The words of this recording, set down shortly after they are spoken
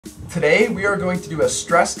Today we are going to do a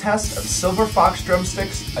stress test of Silverfox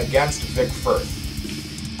drumsticks against Vic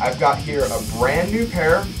Firth. I've got here a brand new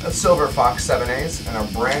pair of Silverfox 7As and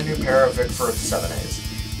a brand new pair of Vic Firth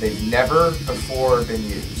 7As. They've never before been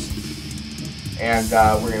used. And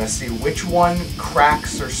we're going to see which one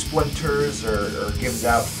cracks or splinters or gives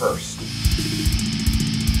out first.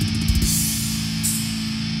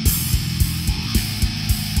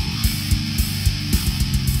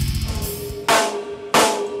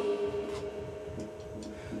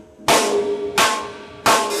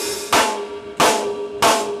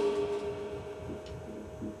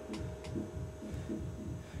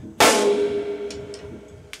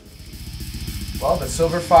 Well, the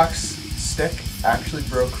Silverfox stick actually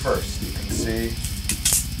broke first. You can see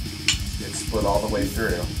it split all the way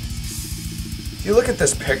through. If you look at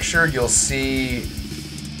this picture, you'll see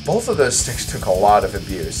both of those sticks took a lot of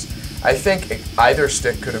abuse. I think either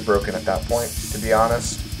stick could have broken at that point, to be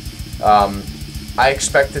honest. I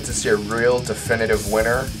expected to see a real definitive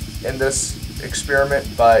winner in this experiment,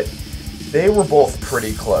 but they were both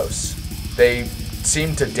pretty close. They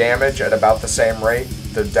seemed to damage at about the same rate.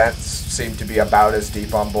 The dents seem to be about as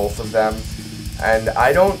deep on both of them, and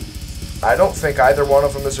I don't think either one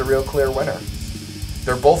of them is a real clear winner.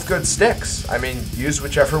 They're both good sticks. I mean, use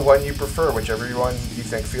whichever one you prefer, whichever one you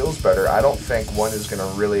think feels better. I don't think one is going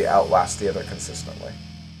to really outlast the other consistently.